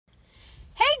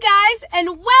guys, and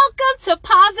welcome to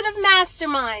Positive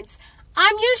Masterminds.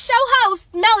 I'm your show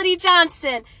host, Melody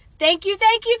Johnson. Thank you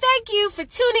for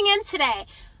tuning in today.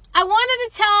 I wanted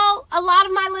to tell a lot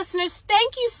of my listeners,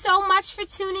 thank you so much for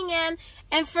tuning in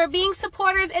and for being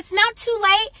supporters. It's not too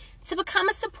late to become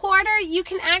a supporter. You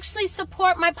can actually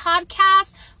support my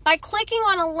podcast by clicking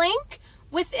on a link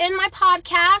within my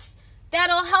podcast.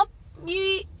 That'll help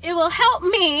you. It will help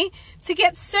me to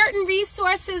get certain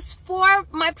resources for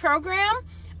my program.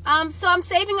 So I'm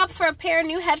saving up for a pair of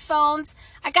new headphones.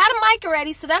 I got a mic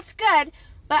already, so that's good.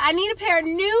 But I need a pair of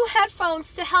new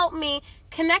headphones to help me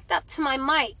connect up to my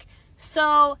mic.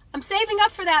 So I'm saving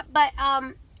up for that. But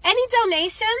any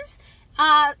donations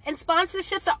and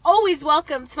sponsorships are always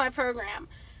welcome to my program.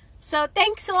 So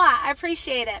thanks a lot. I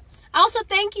appreciate it. I also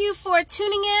thank you for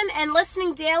tuning in and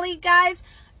listening daily, guys.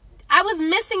 I was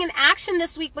missing in action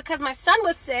this week because my son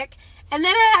was sick. And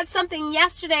then I had something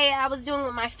yesterday I was doing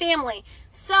with my family.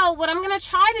 So what I'm going to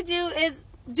try to do is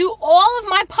do all of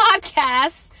my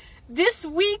podcasts this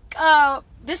week,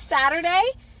 this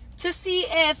Saturday, to see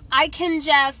if I can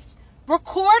just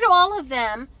record all of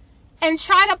them and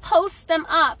try to post them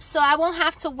up so I won't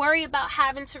have to worry about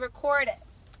having to record it.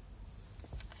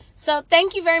 So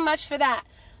thank you very much for that.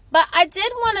 But I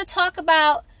did want to talk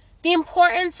about the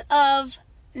importance of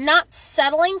not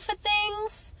settling for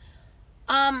things.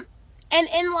 And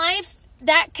in life,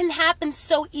 that can happen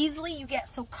so easily. You get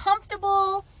so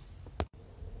comfortable.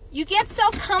 You get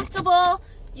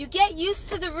used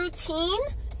to the routine.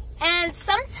 And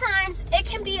sometimes it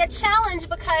can be a challenge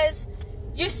because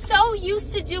you're so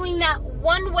used to doing that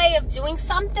one way of doing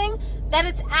something that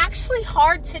it's actually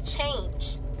hard to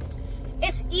change.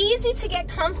 It's easy to get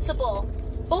comfortable,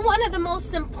 but one of the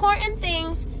most important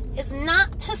things is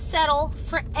not to settle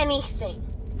for anything.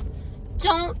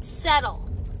 Don't settle.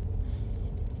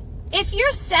 If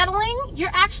you're settling,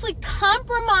 you're actually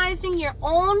compromising your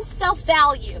own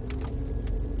self-value.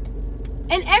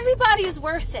 And everybody is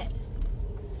worth it.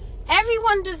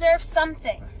 Everyone deserves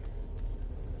something.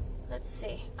 Let's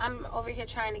see. I'm over here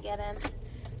trying to get in.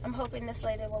 I'm hoping this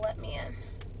lady will let me in.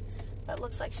 But it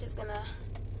looks like she's gonna,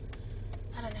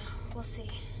 I don't know. We'll see.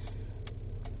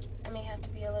 I may have to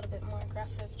be a little bit more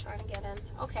aggressive trying to get in.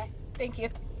 Okay. Thank you.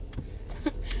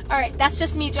 All right, that's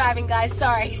just me driving, guys.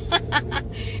 Sorry.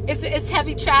 It's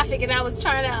heavy traffic, and I was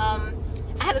trying to,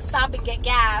 I had to stop and get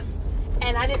gas,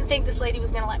 and I didn't think this lady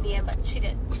was going to let me in, but she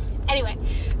did. Anyway,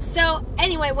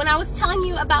 when I was telling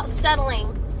you about settling,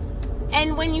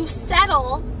 and when you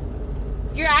settle,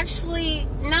 you're actually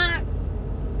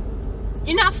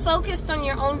you're not focused on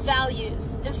your own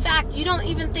values. In fact, you don't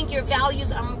even think your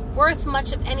values are worth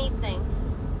much of anything.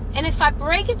 And if I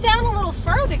break it down a little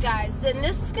further, guys, then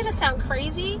this is going to sound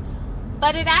crazy,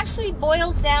 but it actually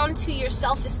boils down to your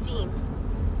self-esteem.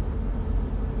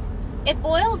 It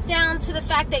boils down to the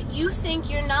fact that you think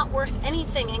you're not worth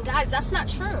anything. And guys, that's not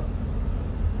true.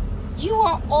 You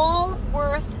are all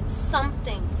worth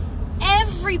something.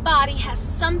 Everybody has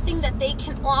something that they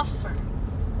can offer.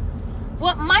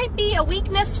 What might be a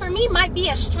weakness for me might be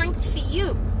a strength for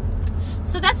you.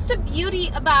 So that's the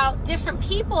beauty about different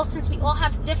people. Since we all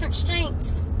have different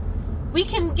strengths, we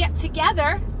can get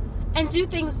together and do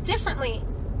things differently.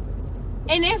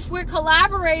 And if we're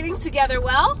collaborating together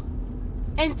well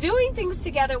and doing things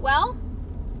together well,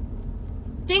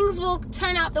 things will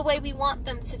turn out the way we want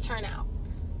them to turn out.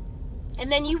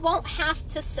 And then you won't have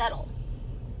to settle.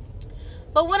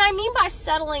 But what I mean by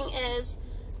settling is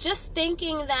just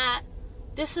thinking that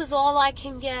this is all I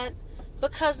can get,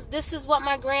 because this is what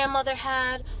my grandmother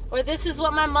had, or this is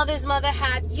what my mother's mother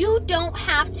had. You don't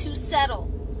have to settle.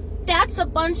 That's a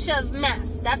bunch of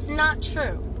mess. That's not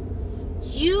true.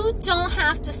 You don't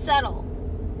have to settle.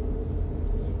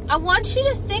 I want you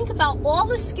to think about all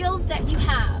the skills that you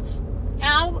have.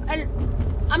 And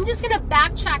I'm just going to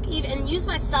backtrack even and use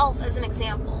myself as an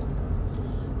example.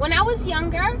 When I was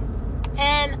younger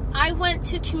and I went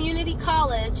to community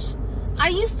college, I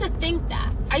used to think that.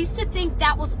 I used to think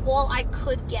that was all I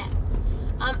could get.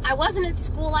 I wasn't in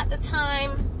school at the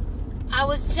time. I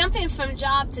was jumping from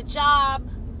job to job,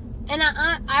 and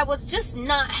I was just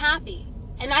not happy,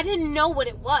 and I didn't know what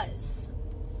it was.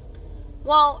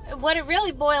 Well, what it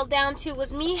really boiled down to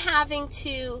was me having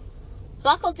to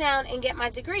buckle down and get my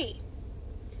degree.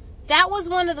 That was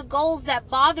one of the goals that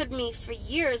bothered me for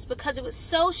years because it was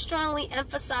so strongly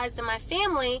emphasized in my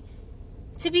family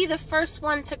to be the first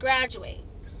one to graduate.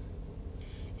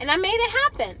 And I made it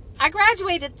happen. I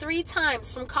graduated 3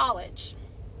 times from college.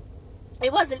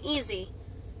 It wasn't easy.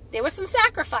 There were some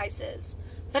sacrifices,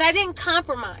 but I didn't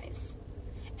compromise.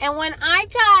 And when I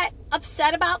got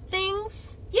upset about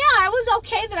things, yeah, it was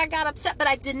okay that I got upset, but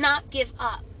I did not give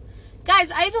up.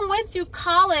 Guys, I even went through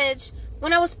college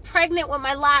when I was pregnant with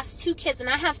my last 2 kids, and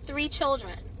I have 3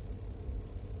 children.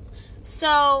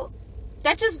 So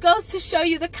that just goes to show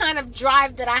you the kind of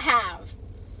drive that I have.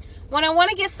 When I want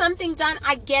to get something done,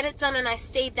 I get it done, and I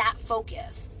stay that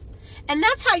focused. And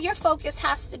that's how your focus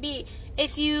has to be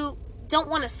if you don't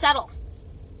want to settle.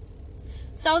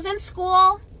 So I was in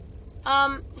school.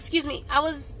 I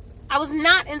was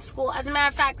not in school. As a matter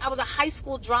of fact, I was a high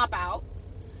school dropout,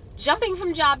 jumping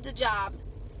from job to job.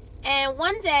 And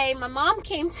one day, my mom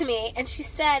came to me and she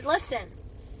said, "Listen,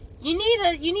 you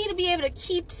need to be able to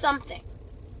keep something."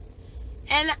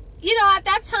 And at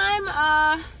that time,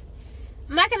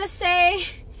 I'm not gonna say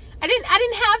I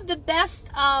didn't have the best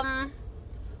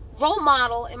role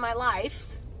model in my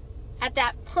life at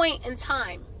that point in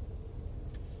time,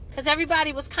 because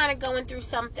everybody was kind of going through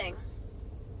something.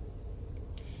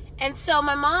 And so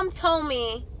my mom told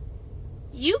me,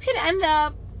 you could end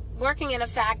up working in a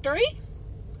factory,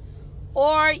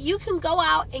 or you can go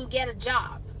out and get a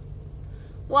job.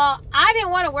 Well, I didn't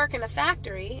want to work in a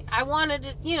factory. I wanted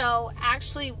to,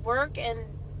 actually work and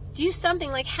do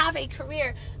something, like have a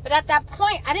career. But at that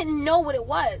point, I didn't know what it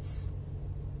was.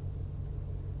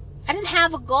 I didn't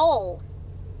have a goal.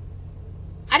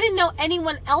 I didn't know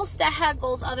anyone else that had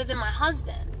goals other than my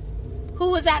husband, who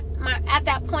was at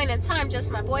that point in time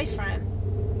just my boyfriend.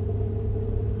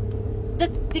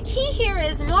 The key here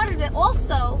is, in order to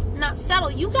also not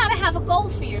settle, you got to have a goal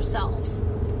for yourself.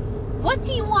 What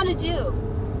do you want to do?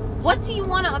 What do you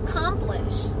want to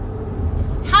accomplish?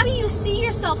 How do you see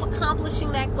yourself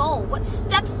accomplishing that goal? What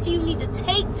steps do you need to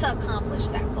take to accomplish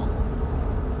that goal?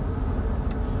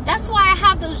 That's why I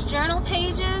have those journal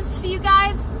pages for you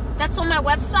guys. That's on my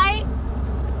website,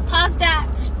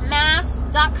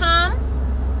 pos-mass.com,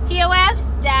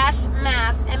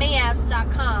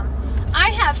 pos-mass.com. I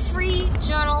have free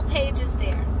journal pages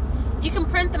there. You can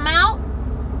print them out,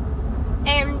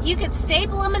 and you could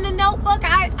staple them in a notebook.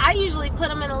 I usually put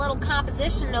them in a little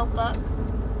composition notebook,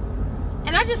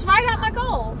 and I just write out my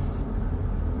goals.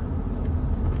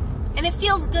 And it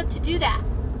feels good to do that,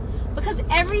 because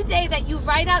every day that you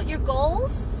write out your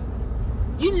goals,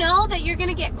 you know that you're going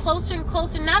to get closer and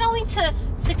closer, not only to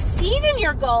succeed in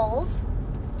your goals,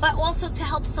 but also to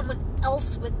help someone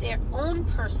else with their own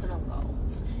personal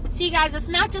goals. See, guys, it's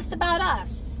not just about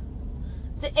us.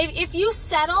 If you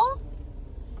settle,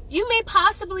 you may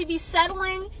possibly be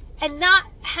settling and not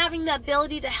having the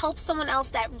ability to help someone else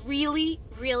that really,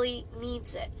 really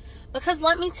needs it. Because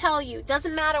let me tell you, it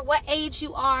doesn't matter what age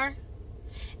you are,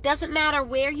 doesn't matter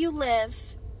where you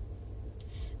live,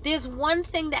 there's one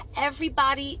thing that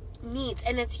everybody needs,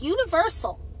 and it's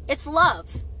universal. It's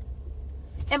love.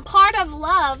 And part of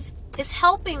love is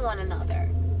helping one another.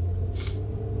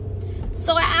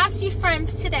 So I ask you,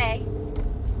 friends, today,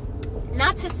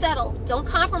 not to settle. Don't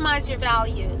compromise your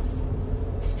values.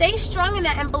 Stay strong in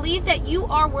that and believe that you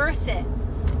are worth it.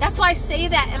 That's why I say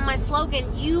that in my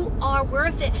slogan, you are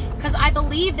worth it, because I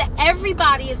believe that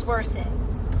everybody is worth it.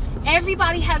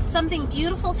 Everybody has something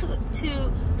beautiful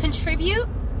to contribute.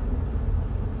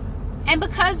 And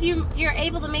because you're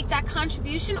able to make that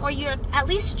contribution, or you're at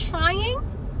least trying,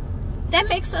 that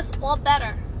makes us all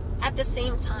better at the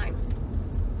same time.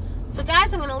 So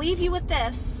guys, I'm going to leave you with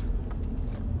this.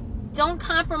 Don't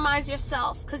compromise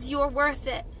yourself, because you're worth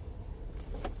it.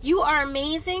 You are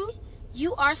amazing,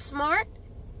 you are smart,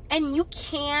 and you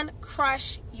can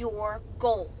crush your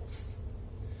goals.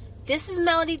 This is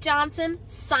Melody Johnson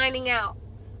signing out.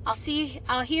 I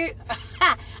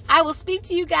will speak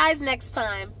to you guys next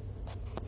time.